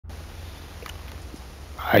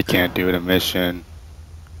I can't do the mission.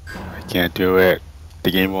 I can't do it.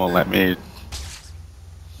 The game won't let me.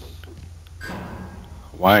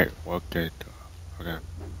 Why? Okay. Okay.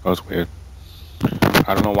 That was weird.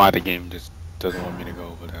 I don't know why the game just doesn't want me to go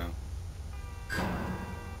over there.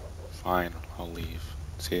 Fine, I'll leave.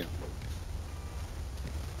 See ya.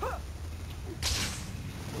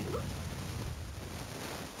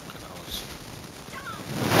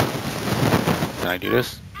 Can I do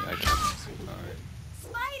this? Yeah, I can. Alright.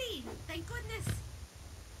 Spidey! Thank goodness!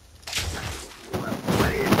 Alright,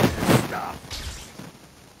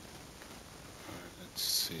 let's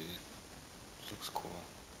see. Looks cool.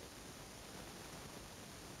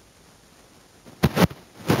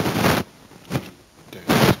 There's a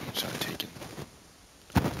screenshot taken.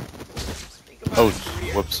 Oh,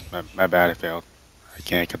 whoops. My bad, I failed. I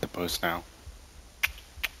can't get the post now.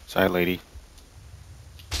 Sorry, lady.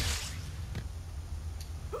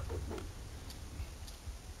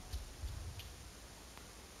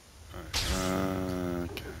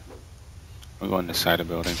 Okay. We're going inside the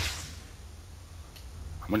building.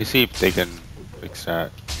 I'm gonna see if they can fix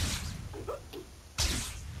that.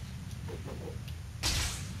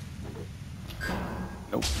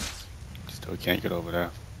 Nope. Still can't get over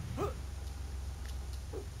there.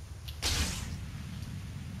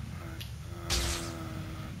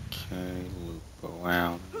 Okay, loop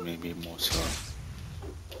around, maybe more so.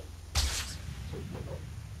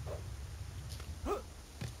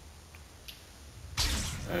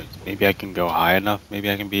 Alright, maybe I can go high enough, maybe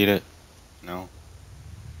I can beat it. No?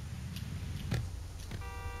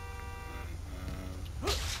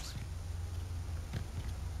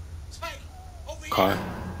 Car?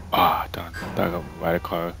 Ah, done. I gotta ride a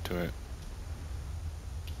car to it.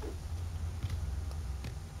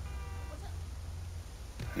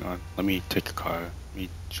 Hang on, let me take a car. Let me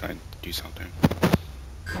try and do something.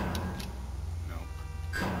 Nope.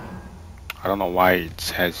 I don't know why it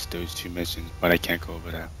has those two missions, but I can't go over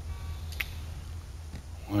there.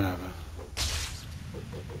 Whatever.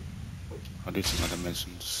 I'll do some other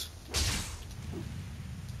missions.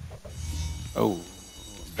 Oh,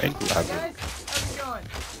 bank robbery.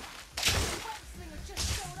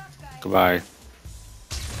 Goodbye.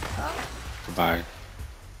 Goodbye.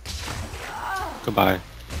 Goodbye.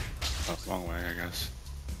 Oh, wrong way, I guess.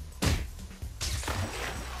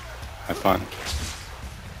 Have fun.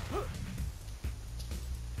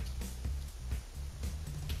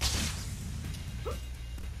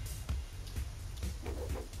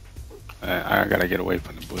 I gotta get away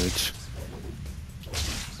from the bridge.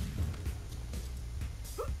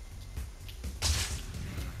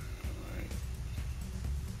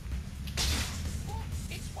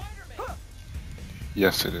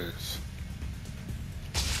 Yes, it is.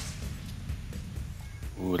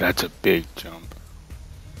 Ooh, that's a big jump.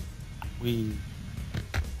 Whee.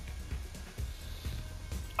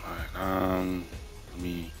 Alright, let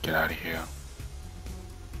me get out of here.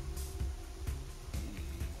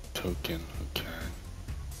 Token, okay.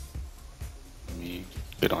 Let me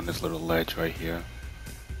get on this little ledge right here.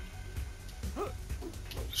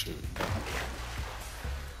 Shoot.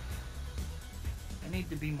 I need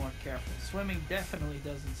to be more careful. Swimming definitely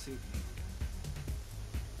doesn't suit me.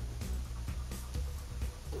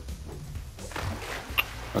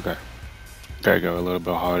 Okay. Gotta go a little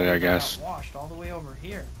bit harder, I guess. Got washed all the way over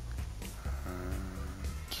here.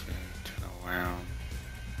 Okay, turn around.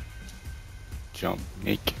 Jump,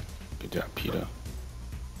 make. Good job, Peter.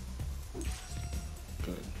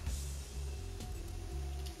 Good.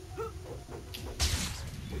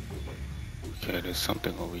 Okay, there's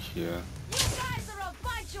something over here. You guys are a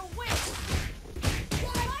bunch of wimps!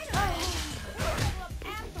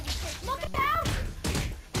 Look out!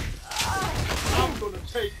 I'm gonna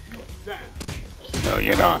take you down. No,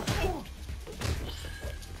 you're not.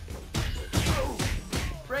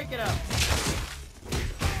 Break it up.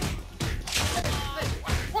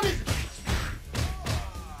 What is it?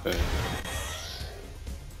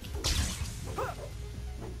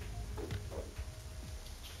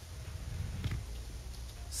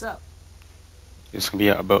 Sup? It's gonna be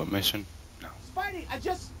a boat mission. No. Spidey, I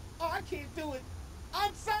can't do it.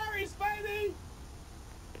 I'm sorry, Spidey.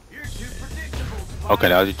 You're too predictable, Spidey. Okay,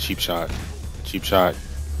 that was a cheap shot. Cheap shot.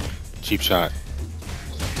 Cheap shot.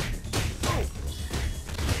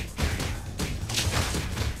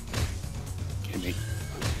 Give me.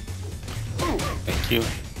 Thank you.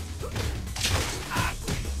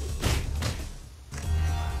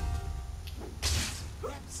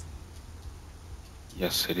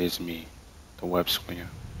 Yes, it is me, the web swinger.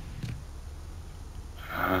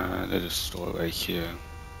 There's a store right here.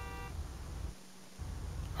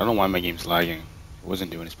 I don't know why my game's lagging. He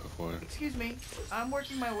wasn't doing this before. Excuse me, I'm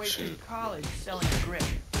working my way through Shoot. college selling a grip.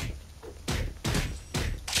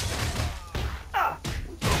 Ah!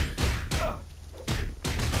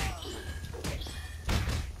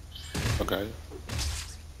 Okay.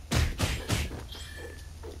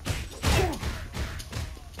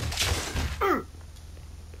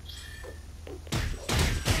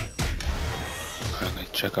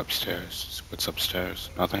 Let's check upstairs. What's upstairs?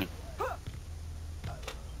 Nothing. Yo,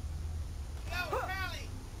 Callie,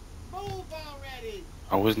 move already.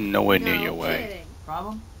 I was nowhere near No your way. kidding.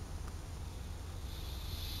 Problem?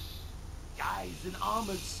 Guys in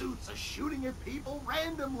armored suits are shooting at people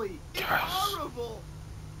randomly. It's Gosh. horrible.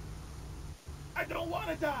 I don't want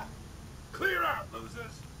to die. Clear out,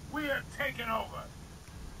 losers. We are taking over.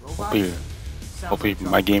 Robots? Hopefully, Sounds hopefully like my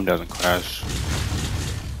trouble. game doesn't crash.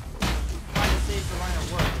 Trying to save the line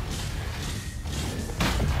of work.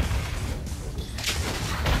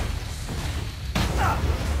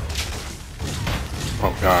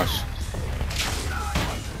 Oh gosh. Now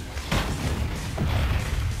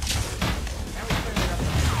we turn it up.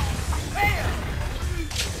 Bam!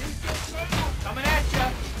 Coming at ya!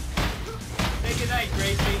 Say goodnight,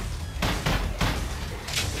 Gracie.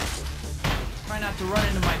 Try not to run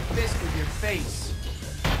into my fist with your face.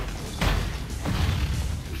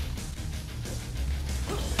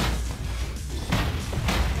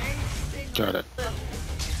 Got it.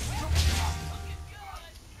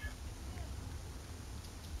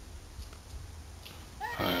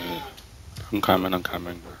 I'm coming, I'm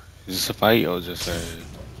coming. Is this a fight or just a...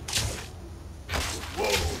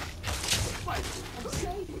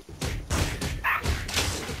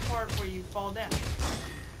 The part where you fall down.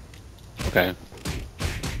 Okay.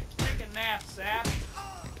 Take a nap, sap.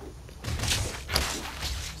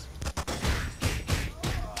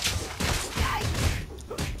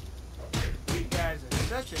 You guys are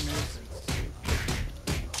such a nuisance.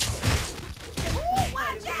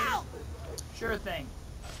 Watch out! Sure thing.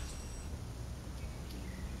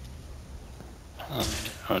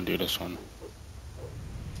 I'll do this one.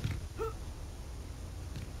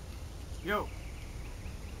 Yo.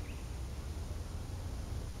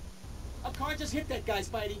 A car just hit that guy,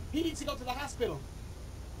 Spidey. He needs to go to the hospital.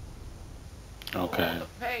 Okay.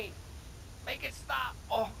 The pain. Make it stop.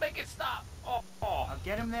 Oh, make it stop. Oh. I'll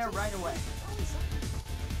get him there right away.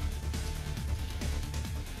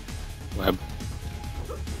 Web.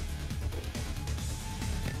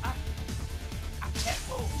 I can't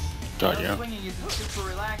move. Got No you. swinging isn't super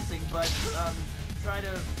relaxing, but try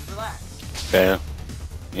to relax. There.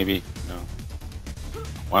 Maybe. No.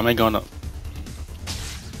 Why am I going up?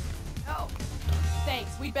 Oh.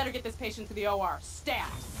 Thanks. We'd better get this patient to the OR.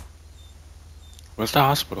 Staff. Where's the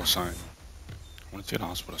hospital sign? I want to see the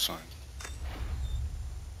hospital sign.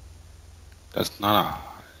 That's not a...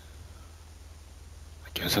 I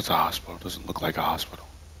guess it's a hospital. Doesn't look like a hospital.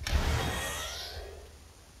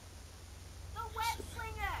 The wet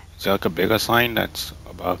slinger. Is there like a bigger sign that's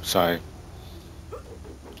above? Sorry.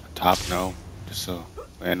 Top? No. Just a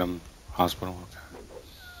random hospital. Okay.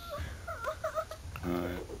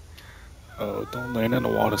 Alright. Oh, don't land in the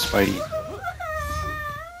water, Spidey.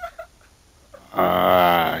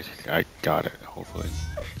 I got it, hopefully.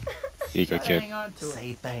 Here you go, Gotta kid. hang on to it.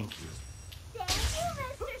 Say thank you. Thank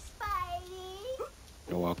you, Mr. Spidey.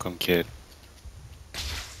 You're welcome, kid.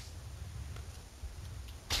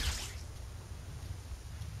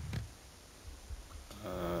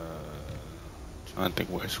 Trying to think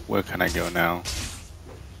where can I go now?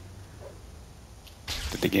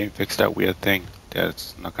 Did the game fix that weird thing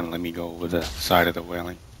that's not gonna let me go over the side of the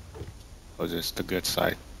railing? Or is this the good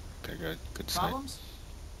side? Okay, good side. Problems?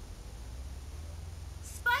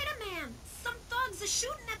 Spider-Man! Some thugs are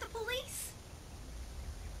shooting at the police.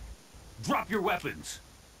 Drop your weapons.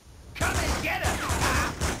 Come and get him!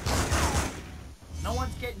 No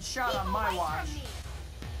one's getting shot on my watch.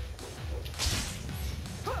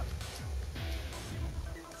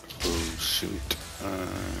 Oh shoot.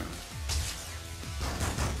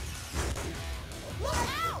 Look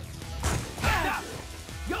out! Stop.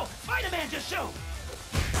 Yo, Spider-Man just shoot.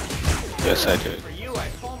 Yes, I did. For you, I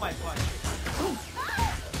pull my punch.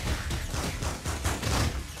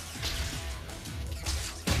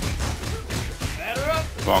 Batter up.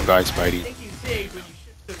 Wrong guy, I Spidey. think you zigged when you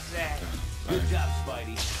should have zagged. Good job,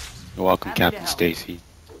 Spidey. You're welcome, Happy to Captain help. Stacy.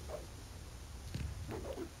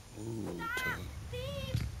 Ooh,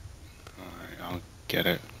 alright, I'll get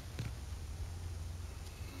it.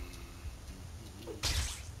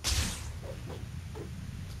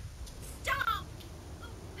 Stop!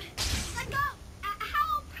 Let go!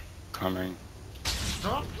 Help! Coming.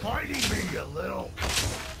 Stop fighting me, you little.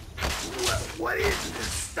 What is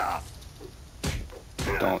this stuff?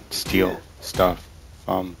 don't steal stuff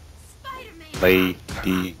from Spider-Man!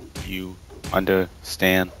 lady. You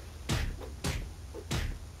understand?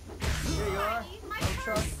 Here you are. Spidey, my No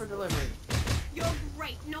charge purse! for delivery. You're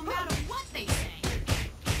great, no matter what they say.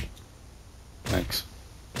 Thanks.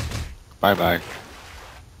 Bye bye.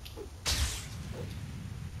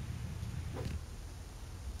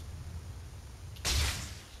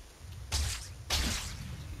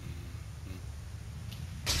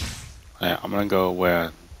 Alright, I'm gonna go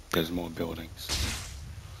where there's more buildings.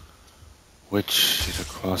 Which is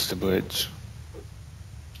across the bridge.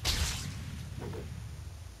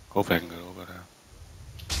 Hopefully I can get over there.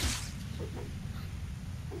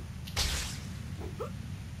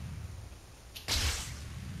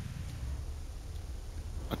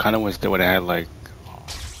 I kinda wish they would've had like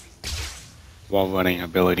wall running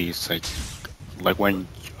abilities like when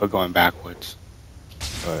you're going backwards.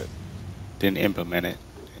 But didn't implement it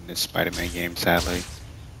in this Spider-Man game, sadly.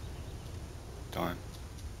 Darn.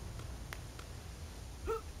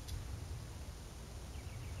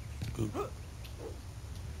 Ooh.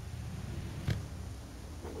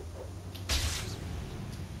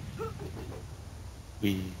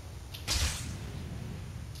 We.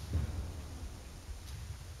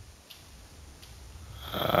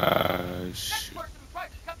 That Shoot. person who tried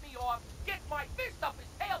to cut me off, get my fist up his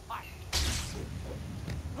tailpipe.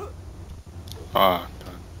 Ah,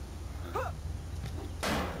 darn.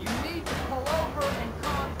 You need to pull over and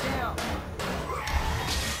calm down.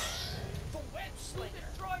 The web slinger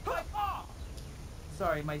destroyed my car.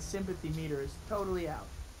 Sorry, my sympathy meter is totally out.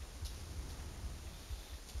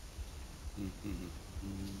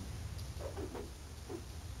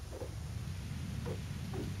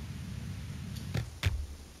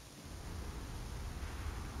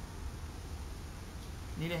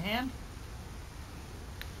 Need a hand?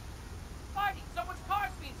 Spidey, someone's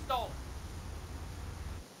car's being stolen.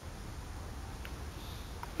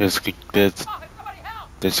 This Oh, somebody help!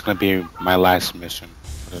 this is gonna be my last mission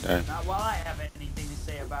for the day. Not while I have anything to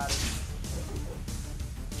say about it.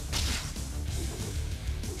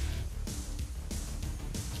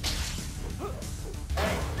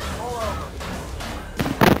 Hey, pull over.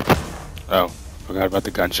 Oh, forgot about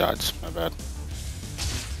the gunshots. My bad.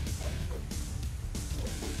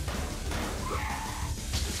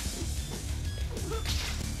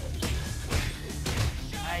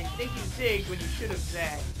 I think you zigged when you should have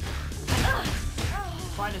zagged.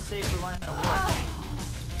 Find a safer line of work.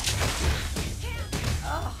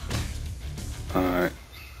 Alright.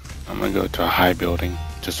 I'm gonna go to a high building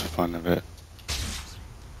just for fun of it.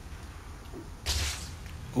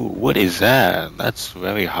 Ooh, what is that? That's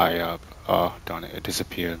very high up. Oh, darn it, it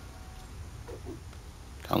disappeared.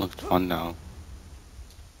 That looked fun now.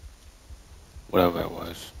 Whatever it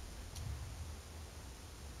was.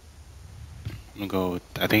 I'm gonna go,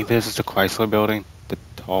 I think this is the Chrysler building. The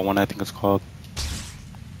tall one, I think it's called.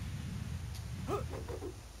 On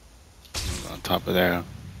top of there.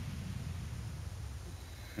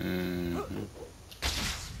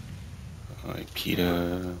 Alright,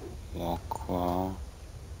 Peter, wall crawl.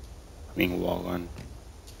 I mean wall run.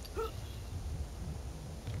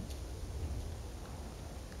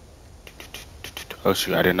 Oh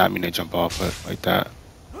shoot, I did not mean to jump off it like that.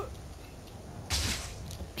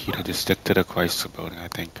 Peter, just stick to the Chrysler building, I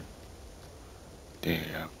think. There you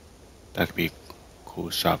go. That could be a cool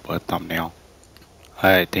shot for a thumbnail.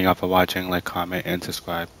 Alright, thank y'all for watching. Like, comment, and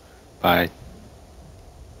subscribe. Bye.